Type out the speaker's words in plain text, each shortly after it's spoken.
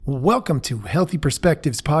Welcome to Healthy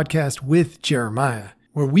Perspectives Podcast with Jeremiah,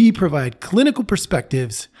 where we provide clinical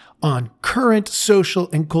perspectives on current social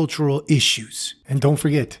and cultural issues. And don't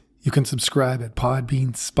forget, you can subscribe at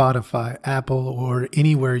Podbean, Spotify, Apple, or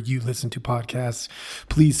anywhere you listen to podcasts.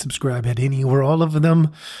 Please subscribe at any or all of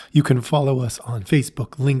them. You can follow us on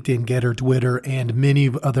Facebook, LinkedIn, Getter, Twitter, and many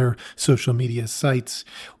other social media sites.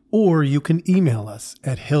 Or you can email us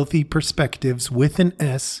at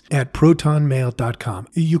healthyperspectives@protonmail.com.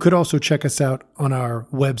 You could also check us out on our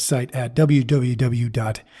website at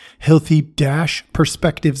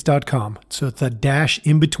www.healthy-perspectives.com. So it's a dash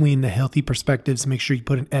in between the healthy perspectives. Make sure you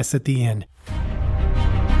put an S at the end.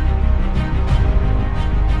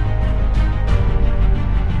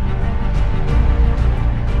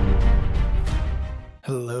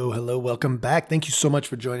 Hello, welcome back. Thank you so much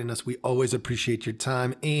for joining us. We always appreciate your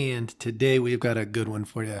time. And today we've got a good one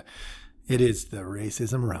for you. It is the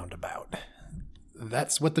racism roundabout.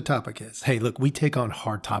 That's what the topic is. Hey, look, we take on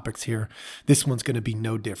hard topics here. This one's going to be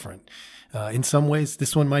no different. In some ways,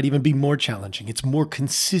 this one might even be more challenging. It's more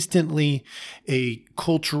consistently a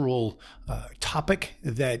cultural topic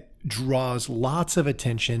that draws lots of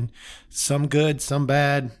attention, some good, some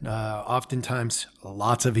bad, oftentimes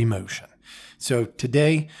lots of emotion. So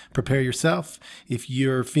today, prepare yourself. If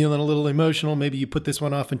you're feeling a little emotional, maybe you put this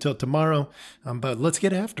one off until tomorrow, but let's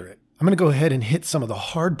get after it. I'm going to go ahead and hit some of the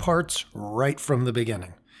hard parts right from the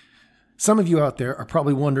beginning. Some of you out there are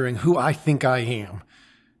probably wondering who I think I am,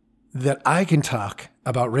 that I can talk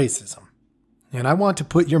about racism. And I want to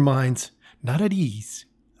put your minds not at ease.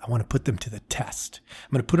 I want to put them to the test.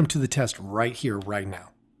 I'm going to put them to the test right here, right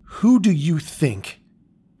now. Who do you think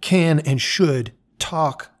can and should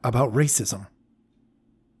talk about racism?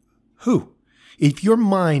 Who? If your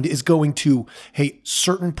mind is going to a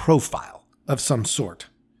certain profile of some sort,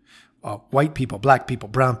 white people, black people,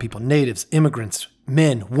 brown people, natives, immigrants,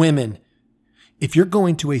 men, women, if you're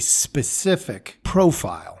going to a specific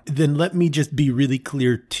profile, then let me just be really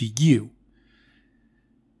clear to you.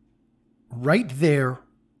 Right there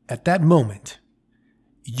at that moment,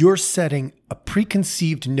 you're setting a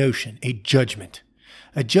preconceived notion, a judgment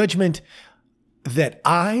that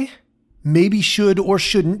I maybe should or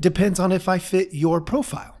shouldn't, depends on if I fit your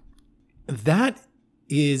profile. That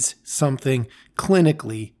is something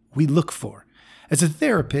clinically we look for. As a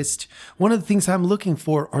therapist, one of the things I'm looking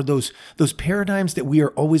for are those paradigms that we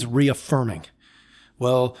are always reaffirming.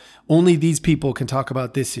 Well, only these people can talk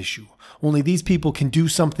about this issue. Only these people can do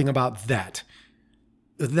something about that.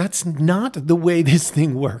 That's not the way this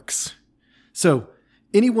thing works. So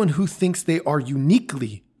anyone who thinks they are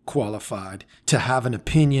uniquely qualified to have an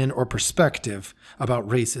opinion or perspective about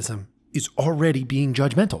racism is already being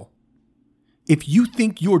judgmental. If you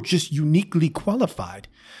think you're just uniquely qualified,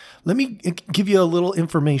 let me give you a little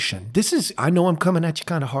information. I know I'm coming at you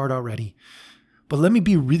kind of hard already, but let me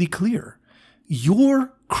be really clear.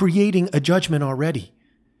 You're creating a judgment already.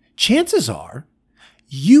 Chances are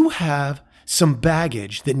you have some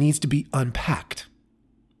baggage that needs to be unpacked.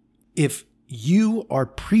 If you are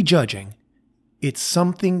prejudging, it's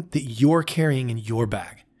something that you're carrying in your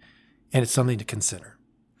bag, and it's something to consider.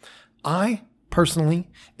 I personally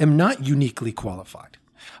am not uniquely qualified.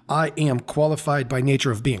 I am qualified by nature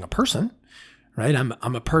of being a person, right?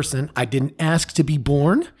 I'm a person. I didn't ask to be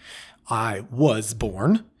born. I was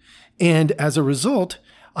born. And as a result,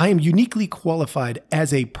 I am uniquely qualified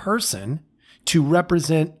as a person to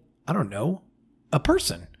represent, a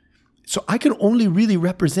person. So I can only really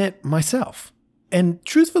represent myself. And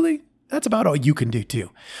truthfully, that's about all you can do too.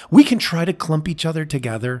 We can try to clump each other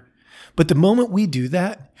together, but the moment we do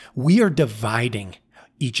that, we are dividing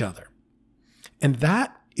each other. And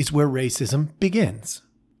that is where racism begins.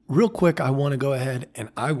 Real quick, I want to go ahead and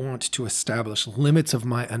I want to establish limits of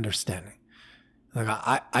my understanding.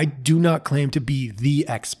 I do not claim to be the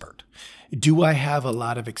expert. Do I have a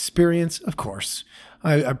lot of experience? Of course.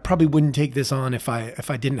 I probably wouldn't take this on if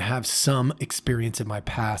I didn't have some experience in my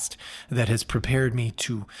past that has prepared me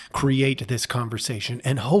to create this conversation.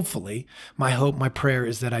 And hopefully, my hope, my prayer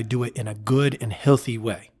is that I do it in a good and healthy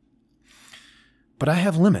way. But I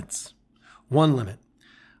have limits. One limit.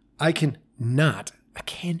 I cannot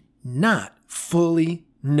fully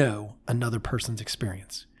know another person's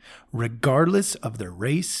experience, regardless of their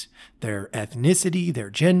race, their ethnicity, their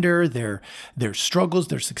gender, their struggles,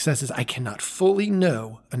 their successes. I cannot fully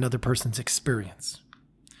know another person's experience.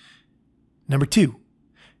 Number two,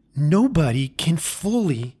 nobody can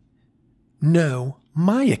fully know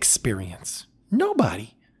my experience.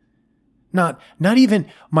 Nobody. Not even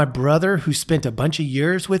my brother who spent a bunch of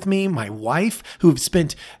years with me, my wife who's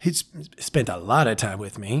spent a lot of time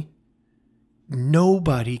with me.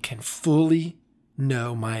 Nobody can fully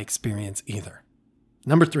know my experience either.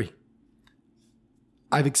 Number 3,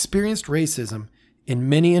 I've experienced racism in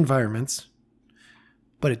many environments,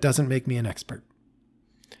 but it doesn't make me an expert.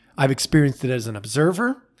 I've experienced it as an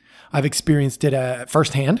observer. I've experienced it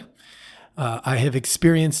firsthand. I have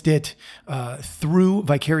experienced it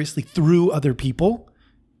vicariously through other people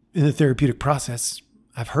in the therapeutic process.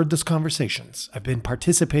 I've heard those conversations. I've been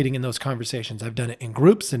participating in those conversations. I've done it in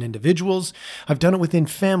groups and individuals. I've done it within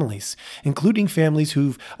families, including families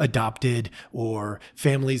who've adopted or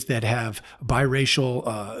families that have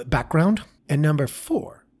biracial background. And number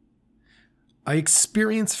 4, I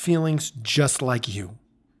experience feelings just like you.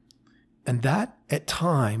 And that, at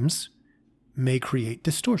times, may create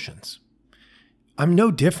distortions. I'm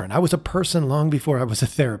no different. I was a person long before I was a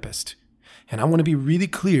therapist. And I want to be really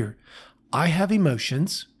clear. I have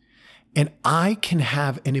emotions, and I can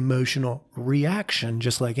have an emotional reaction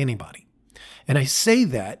just like anybody. And I say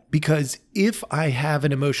that because if I have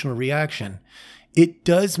an emotional reaction, it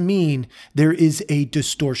does mean there is a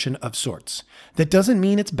distortion of sorts. That doesn't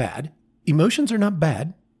mean it's bad. Emotions are not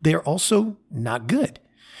bad. They are also not good.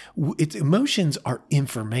 Emotions are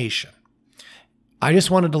information. I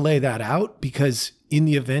just wanted to lay that out because in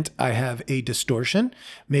the event I have a distortion,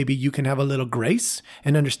 maybe you can have a little grace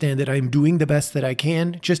and understand that I'm doing the best that I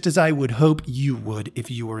can, just as I would hope you would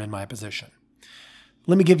if you were in my position.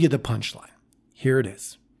 Let me give you the punchline. Here it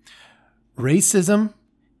is. Racism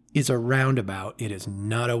is a roundabout. It is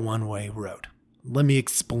not a one-way road. Let me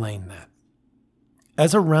explain that.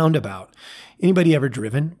 As a roundabout, anybody ever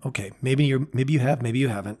driven? Okay, maybe you have, maybe you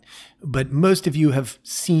haven't. But most of you have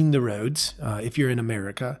seen the roads if you're in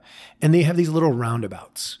America, and they have these little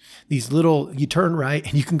roundabouts. You turn right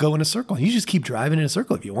and you can go in a circle. You just keep driving in a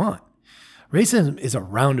circle if you want. Racism is a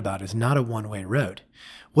roundabout. It's not a one-way road.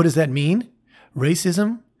 What does that mean?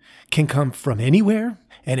 Racism can come from anywhere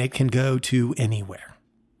and it can go to anywhere.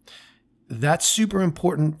 That's super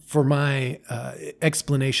important for my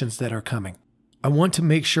explanations that are coming. I want to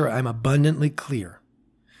make sure I'm abundantly clear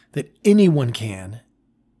that anyone can,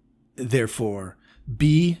 therefore,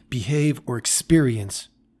 behave, or experience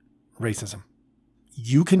racism.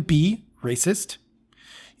 You can be racist.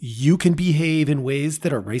 You can behave in ways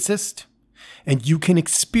that are racist, and you can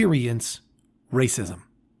experience racism.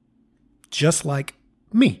 Just like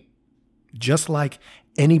me. Just like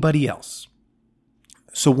anybody else.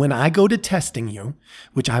 So when I go to testing you,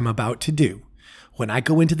 which I'm about to do, when I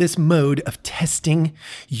go into this mode of testing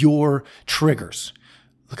your triggers,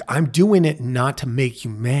 look, I'm doing it not to make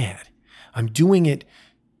you mad. I'm doing it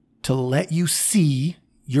to let you see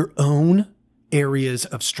your own areas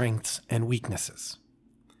of strengths and weaknesses.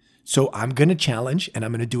 So I'm going to challenge, and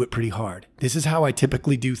I'm going to do it pretty hard. This is how I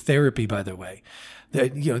typically do therapy, by the way.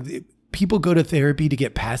 People go to therapy to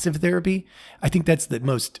get passive therapy. I think that's the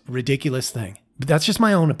most ridiculous thing. But that's just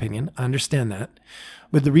my own opinion. I understand that.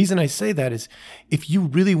 But the reason I say that is if you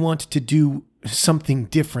really want to do something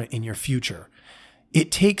different in your future,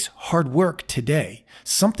 it takes hard work today.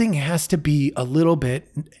 Something has to be a little bit,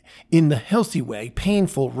 in the healthy way,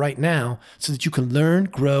 painful right now so that you can learn,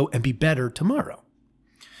 grow, and be better tomorrow.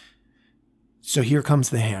 So here comes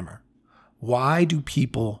the hammer. Why do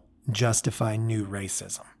people justify new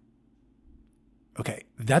racism? Okay,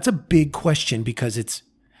 that's a big question because it's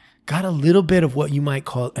got a little bit of what you might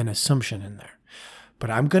call an assumption in there. But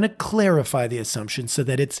I'm going to clarify the assumption so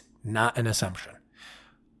that it's not an assumption.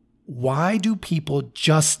 Why do people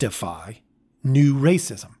justify new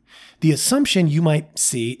racism? The assumption you might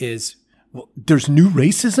see is, well, there's new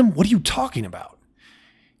racism? What are you talking about?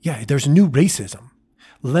 Yeah, there's new racism.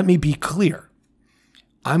 Let me be clear.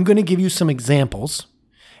 I'm going to give you some examples,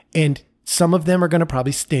 and some of them are going to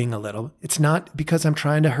probably sting a little. It's not because I'm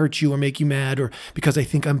trying to hurt you or make you mad or because I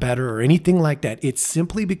think I'm better or anything like that. It's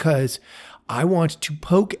simply because I want to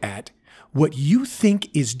poke at what you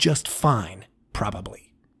think is just fine,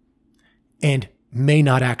 probably, and may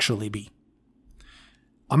not actually be.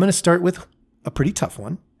 I'm going to start with a pretty tough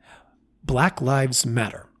one. Black Lives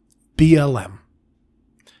Matter, BLM.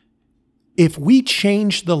 If we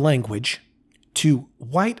change the language to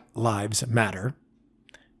White Lives Matter,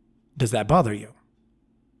 does that bother you?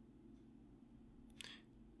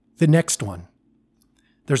 The next one.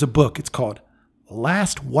 There's a book. It's called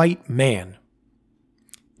Last White Man.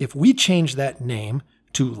 If we change that name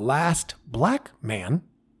to Last Black Man,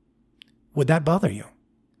 would that bother you?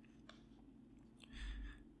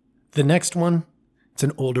 The next one, it's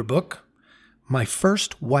an older book. My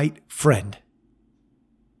First White Friend.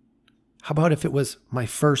 How about if it was My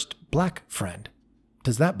First Black Friend?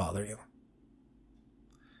 Does that bother you?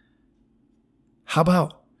 How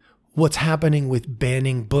about what's happening with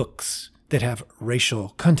banning books that have racial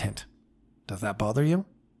content? Does that bother you?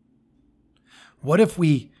 What if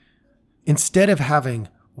we, instead of having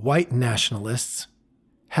white nationalists,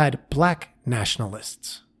 had black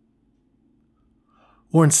nationalists?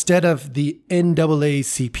 Or instead of the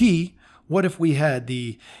NAACP, what if we had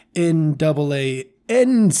the NAANCP,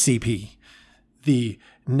 the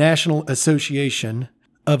National Association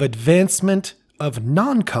of Advancement of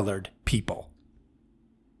Non-Colored People?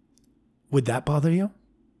 Would that bother you?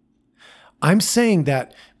 I'm saying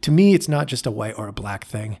that, to me, it's not just a white or a black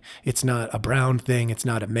thing. It's not a brown thing. It's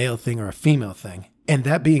not a male thing or a female thing. And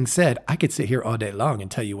that being said, I could sit here all day long and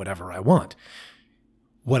tell you whatever I want.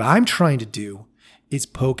 What I'm trying to do is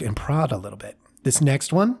poke and prod a little bit. This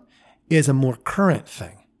next one is a more current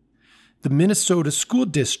thing. The Minnesota School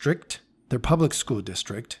District, their public school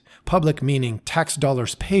district, public meaning tax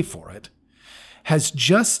dollars pay for it, has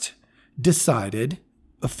just decided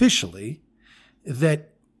officially that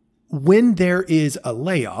when there is a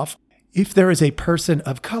layoff, if there is a person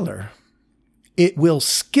of color, it will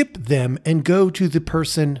skip them and go to the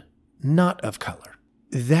person not of color.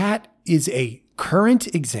 That is a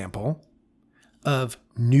current example of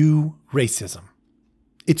new racism.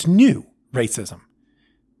 It's new racism.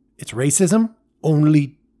 It's racism,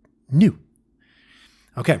 only new.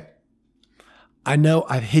 Okay. I know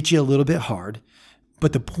I've hit you a little bit hard,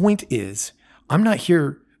 but the point is, I'm not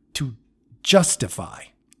here to justify.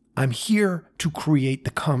 I'm here to create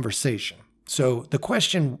the conversation. So the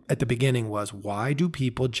question at the beginning was, why do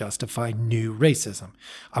people justify new racism?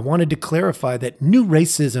 I wanted to clarify that new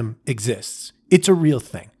racism exists. It's a real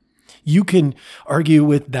thing. You can argue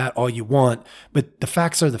with that all you want, but the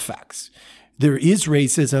facts are the facts. There is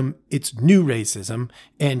racism, it's new racism,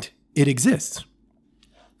 and it exists.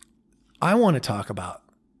 I want to talk about,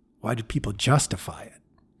 why do people justify it?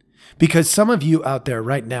 Because some of you out there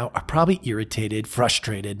right now are probably irritated,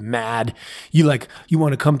 frustrated, mad. You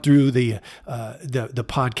want to come through the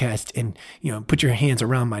podcast and put your hands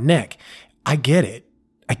around my neck. I get it.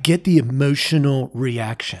 I get the emotional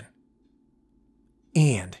reaction.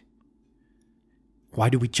 And why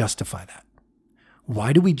do we justify that?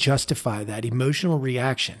 Why do we justify that emotional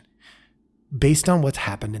reaction based on what's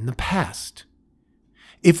happened in the past?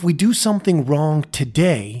 If we do something wrong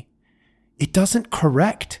today, it doesn't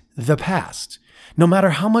correct the past. No matter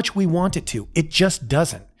how much we want it to, it just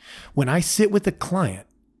doesn't. When I sit with a client,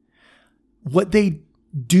 what they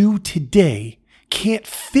do today can't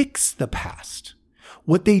fix the past.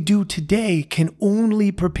 What they do today can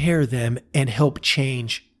only prepare them and help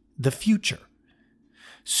change the future.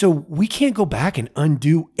 So we can't go back and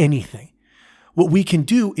undo anything. What we can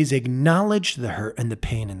do is acknowledge the hurt and the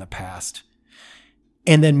pain in the past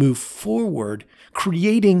and then move forward,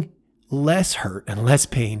 creating less hurt and less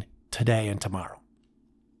pain today and tomorrow.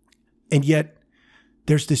 And yet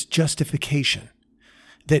there's this justification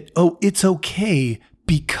that, it's okay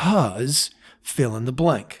because fill in the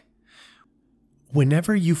blank.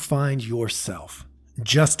 Whenever you find yourself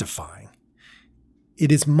justifying,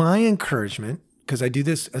 it is my encouragement, because I do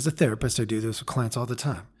this as a therapist, I do this with clients all the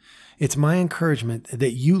time. It's my encouragement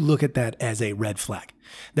that you look at that as a red flag.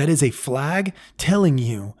 That is a flag telling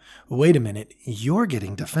you, wait a minute, you're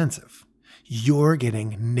getting defensive. You're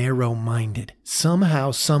getting narrow-minded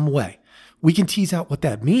somehow, some way. We can tease out what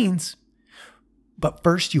that means, but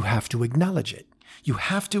first you have to acknowledge it. You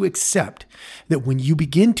have to accept that when you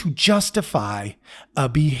begin to justify a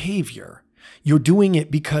behavior, you're doing it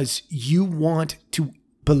because you want to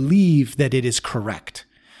believe that it is correct.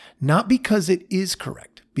 Not because it is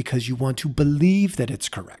correct, because you want to believe that it's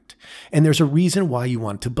correct. And there's a reason why you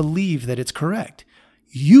want to believe that it's correct.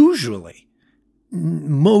 Usually,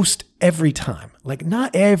 most every time, like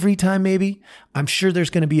not every time maybe, I'm sure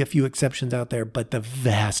there's going to be a few exceptions out there, but the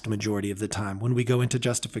vast majority of the time when we go into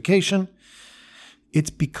justification, it's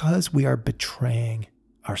because we are betraying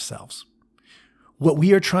ourselves. What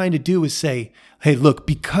we are trying to do is say, hey, look,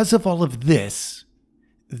 because of all of this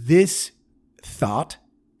thought,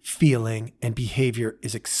 feeling, and behavior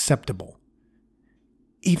is acceptable,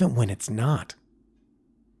 even when it's not.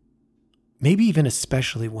 Maybe even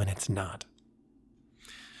especially when it's not.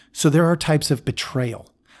 So there are types of betrayal.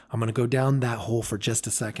 I'm going to go down that hole for just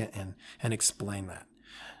a second and explain that.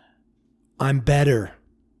 I'm better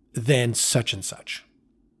than such and such.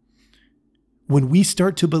 When we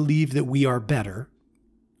start to believe that we are better,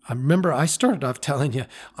 I remember I started off telling you,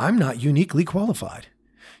 I'm not uniquely qualified.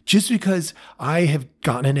 Just because I have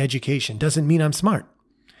gotten an education doesn't mean I'm smart.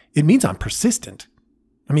 It means I'm persistent.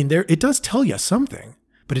 I mean, it does tell you something,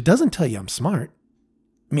 but it doesn't tell you I'm smart.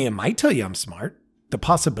 I mean, it might tell you I'm smart. The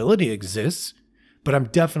possibility exists, but I'm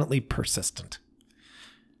definitely persistent.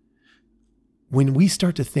 When we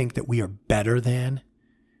start to think that we are better than,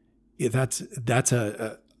 That's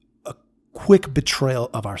a quick betrayal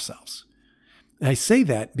of ourselves. And I say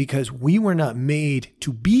that because we were not made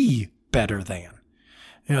to be better than.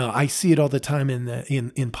 I see it all the time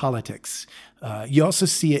in politics. You also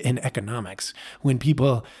see it in economics when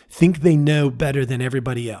people think they know better than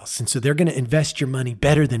everybody else. And so they're going to invest your money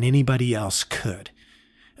better than anybody else could.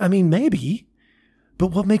 I mean, maybe, but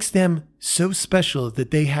what makes them so special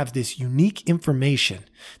that they have this unique information,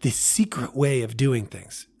 this secret way of doing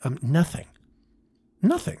things? Nothing.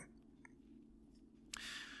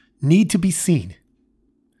 Need to be seen.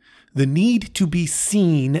 The need to be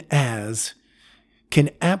seen as can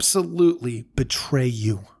absolutely betray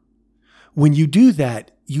you. When you do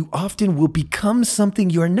that, you often will become something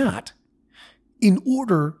you're not in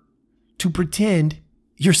order to pretend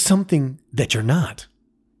you're something that you're not.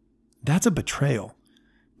 That's a betrayal.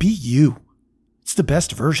 Be you. It's the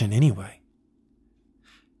best version anyway.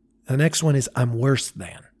 The next one is I'm worse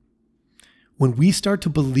than. When we start to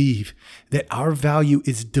believe that our value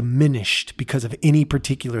is diminished because of any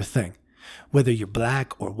particular thing, whether you're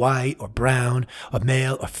black or white or brown or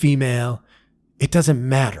male or female, it doesn't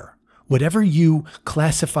matter. Whatever you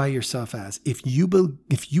classify yourself as, if you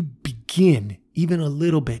begin even a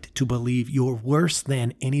little bit to believe you're worse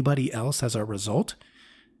than anybody else as a result,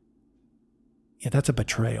 that's a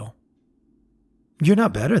betrayal. You're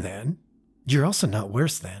not better than. You're also not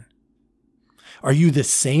worse than. Are you the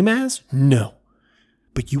same as? No.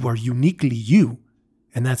 But you are uniquely you,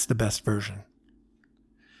 and that's the best version.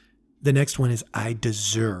 The next one is I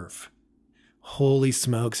deserve. Holy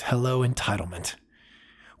smokes, hello entitlement.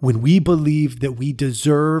 When we believe that we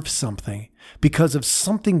deserve something because of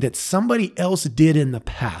something that somebody else did in the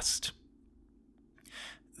past,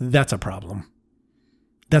 that's a problem.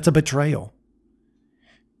 That's a betrayal.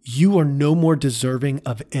 You are no more deserving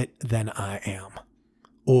of it than I am,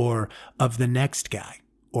 or of the next guy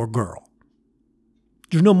or girl.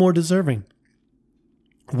 You're no more deserving.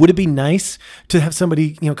 Would it be nice to have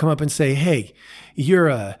somebody, come up and say, "Hey, you're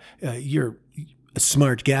a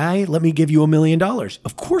smart guy. Let me give you $1 million."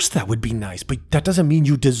 Of course that would be nice, but that doesn't mean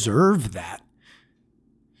you deserve that.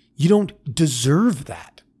 You don't deserve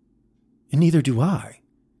that. And neither do I.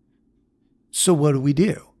 So what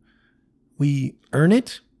do? We earn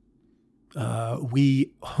it.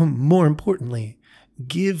 We, more importantly,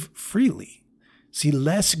 give freely. See,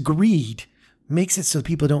 less greed makes it so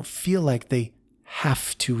people don't feel like they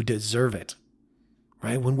have to deserve it,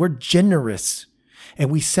 right? When we're generous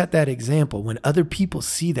and we set that example, when other people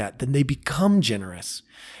see that, then they become generous.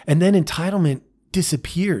 And then entitlement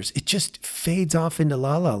disappears. It just fades off into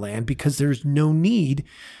la la land because there's no need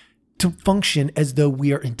to function as though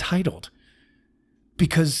we are entitled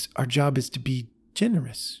because our job is to be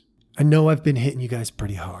generous. I know I've been hitting you guys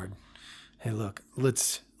pretty hard. Hey, look,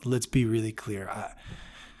 let's be really clear.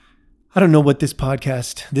 I don't know what this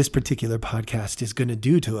particular podcast is going to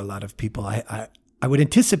do to a lot of people. I would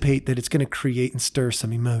anticipate that it's going to create and stir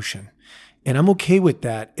some emotion. And I'm okay with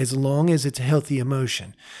that as long as it's a healthy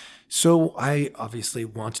emotion. So I obviously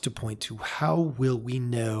want to point to how will we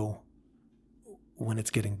know when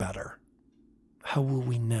it's getting better? How will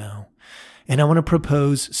we know? And I want to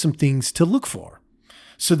propose some things to look for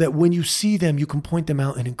so that when you see them, you can point them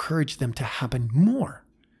out and encourage them to happen more.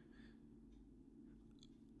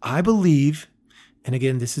 I believe, and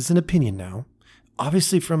again, this is an opinion now,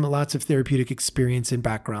 obviously from lots of therapeutic experience and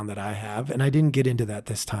background that I have, and I didn't get into that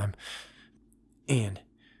this time. And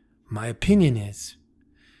my opinion is,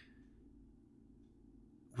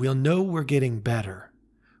 we'll know we're getting better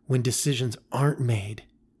when decisions aren't made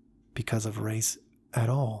because of race at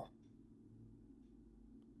all.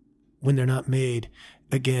 When they're not made,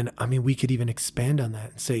 again, we could even expand on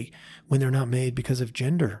that and say, when they're not made because of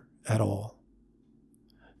gender at all.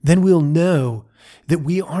 Then we'll know that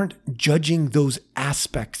we aren't judging those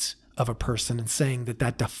aspects of a person and saying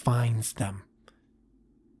that defines them.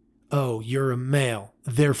 Oh, you're a male,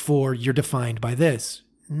 therefore you're defined by this.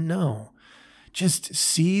 No. Just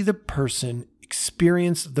see the person,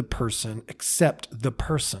 experience the person, accept the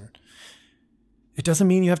person. It doesn't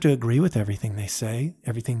mean you have to agree with everything they say,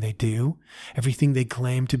 everything they do, everything they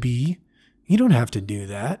claim to be. You don't have to do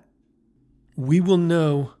that. We will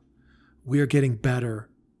know we are getting better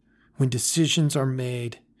when decisions are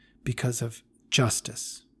made because of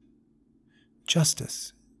justice.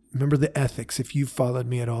 Justice. Remember the ethics, if you've followed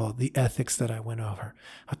me at all, the ethics that I went over.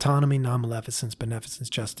 Autonomy, non-maleficence, beneficence,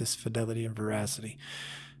 justice, fidelity, and veracity.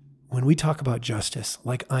 When we talk about justice,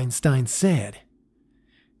 like Einstein said,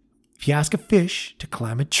 if you ask a fish to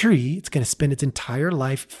climb a tree, it's going to spend its entire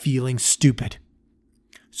life feeling stupid.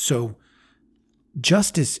 So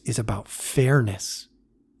justice is about fairness.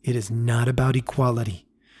 It is not about equality.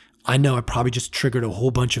 I know I probably just triggered a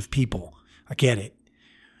whole bunch of people. I get it.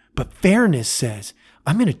 But fairness says,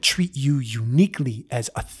 I'm going to treat you uniquely, as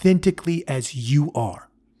authentically as you are.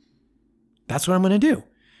 That's what I'm going to do.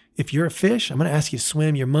 If you're a fish, I'm going to ask you to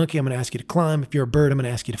swim. You're a monkey, I'm going to ask you to climb. If you're a bird, I'm going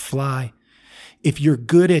to ask you to fly. If you're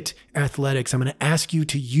good at athletics, I'm going to ask you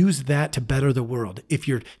to use that to better the world. If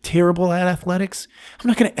you're terrible at athletics, I'm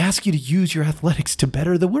not going to ask you to use your athletics to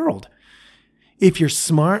better the world. If you're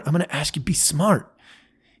smart, I'm going to ask you to be smart.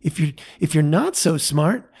 If you're not so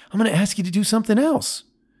smart, I'm going to ask you to do something else.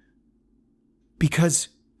 Because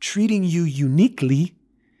treating you uniquely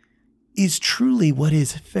is truly what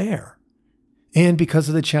is fair. And because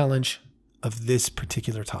of the challenge of this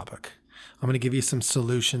particular topic, I'm going to give you some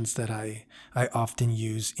solutions that I often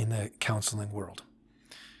use in the counseling world.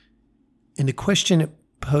 And the question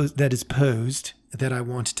that is posed that I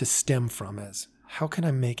want to stem from is, how can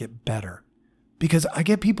I make it better? Because I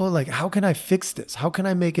get people like, how can I fix this? How can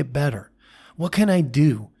I make it better? What can I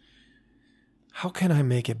do? How can I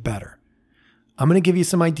make it better? I'm going to give you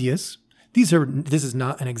some ideas. This is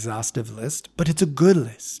not an exhaustive list, but it's a good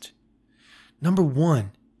list. Number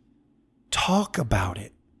 1, talk about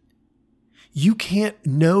it. You can't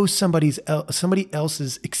know somebody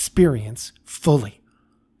else's experience fully,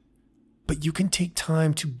 but you can take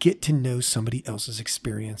time to get to know somebody else's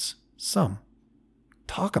experience some.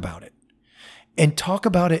 Talk about it. And talk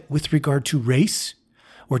about it with regard to race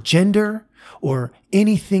or gender or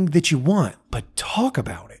anything that you want, but talk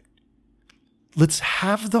about it. Let's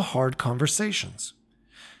have the hard conversations.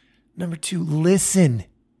 Number 2, listen.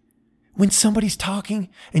 When somebody's talking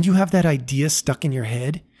and you have that idea stuck in your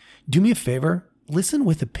head, do me a favor, listen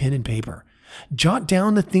with a pen and paper. Jot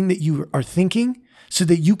down the thing that you are thinking so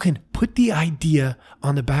that you can put the idea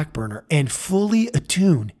on the back burner and fully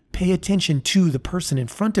attune, pay attention to the person in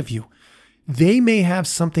front of you. They may have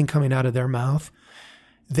something coming out of their mouth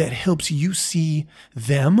that helps you see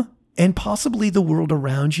them and possibly the world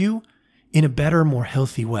around you in a better, more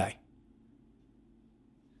healthy way.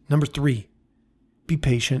 Number 3, be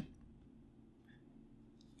patient.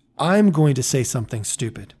 I'm going to say something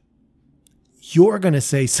stupid. You're going to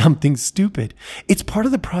say something stupid. It's part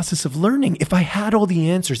of the process of learning. If you had all the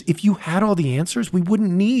answers, we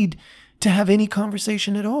wouldn't need to have any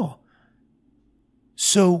conversation at all.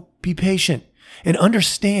 So be patient and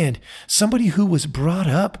understand somebody who was brought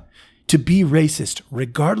up to be racist,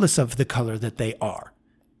 regardless of the color that they are,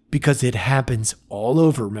 because it happens all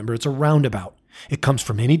over. Remember, it's a roundabout. It comes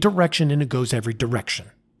from any direction and it goes every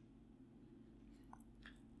direction.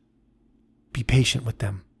 Be patient with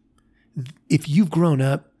them. If you've grown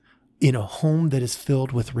up in a home that is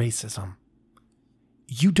filled with racism,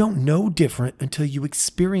 you don't know different until you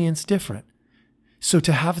experience different. So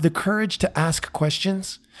to have the courage to ask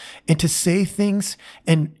questions and to say things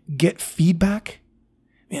and get feedback,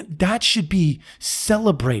 man, that should be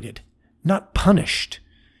celebrated, not punished.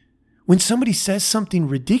 When somebody says something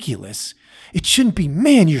ridiculous, it shouldn't be,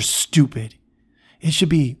 man, you're stupid. It should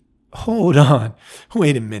be, hold on,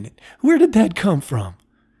 wait a minute. Where did that come from?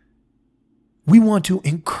 We want to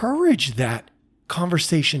encourage that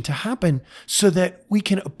conversation to happen so that we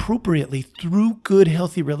can appropriately, through good,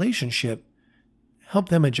 healthy relationship, help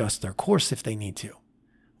them adjust their course if they need to.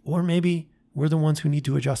 Or maybe we're the ones who need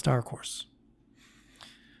to adjust our course.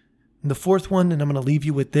 And the fourth one, and I'm going to leave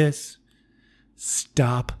you with this,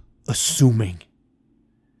 stop assuming.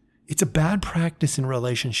 It's a bad practice in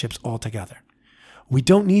relationships altogether. We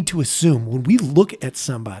don't need to assume. When we look at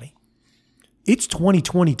somebody, it's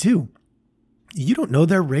 2022. You don't know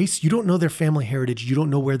their race. You don't know their family heritage. You don't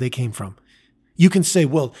know where they came from. You can say,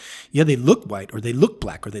 well, yeah, they look white or they look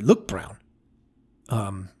black or they look brown.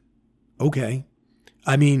 Okay.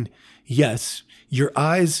 I mean, yes, your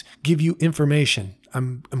eyes give you information.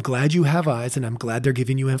 I'm glad you have eyes and I'm glad they're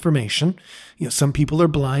giving you information. You know, some people are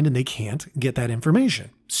blind and they can't get that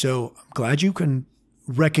information. So I'm glad you can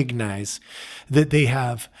recognize that they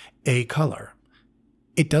have a color.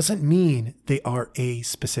 It doesn't mean they are a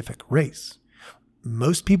specific race.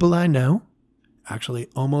 Most people I know, actually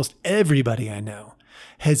almost everybody I know,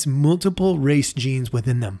 has multiple race genes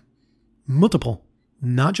within them. Multiple.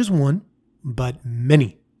 Not just one, but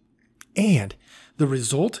many. And the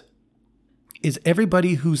result is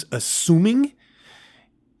everybody who's assuming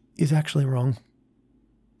is actually wrong.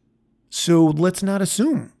 So let's not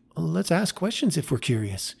assume. Let's ask questions if we're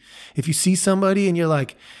curious. If you see somebody and you're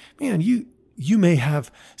like, man, you may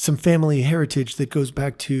have some family heritage that goes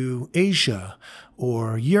back to Asia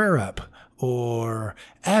or Europe or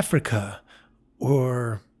Africa,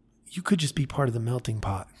 or you could just be part of the melting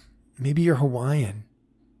pot. Maybe you're Hawaiian,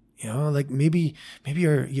 like maybe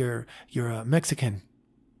you're a Mexican,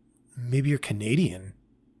 maybe you're Canadian.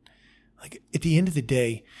 Like at the end of the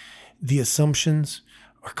day, the assumptions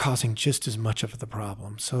are causing just as much of the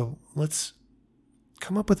problem. So let's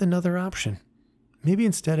come up with another option. Maybe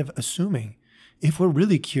instead of assuming, if we're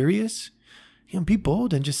really curious, be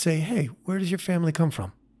bold and just say, hey, where does your family come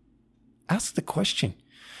from? Ask the question.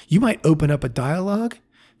 You might open up a dialogue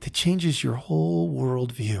that changes your whole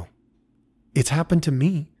worldview. It's happened to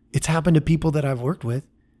me. It's happened to people that I've worked with.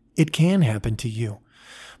 It can happen to you,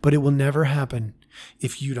 but it will never happen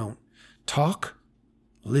if you don't talk,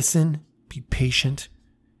 listen, be patient,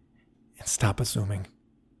 and stop assuming.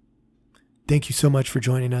 Thank you so much for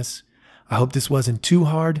joining us. I hope this wasn't too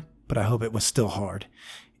hard, but I hope it was still hard.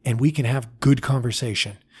 And we can have good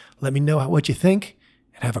conversation. Let me know what you think,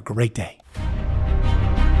 and have a great day.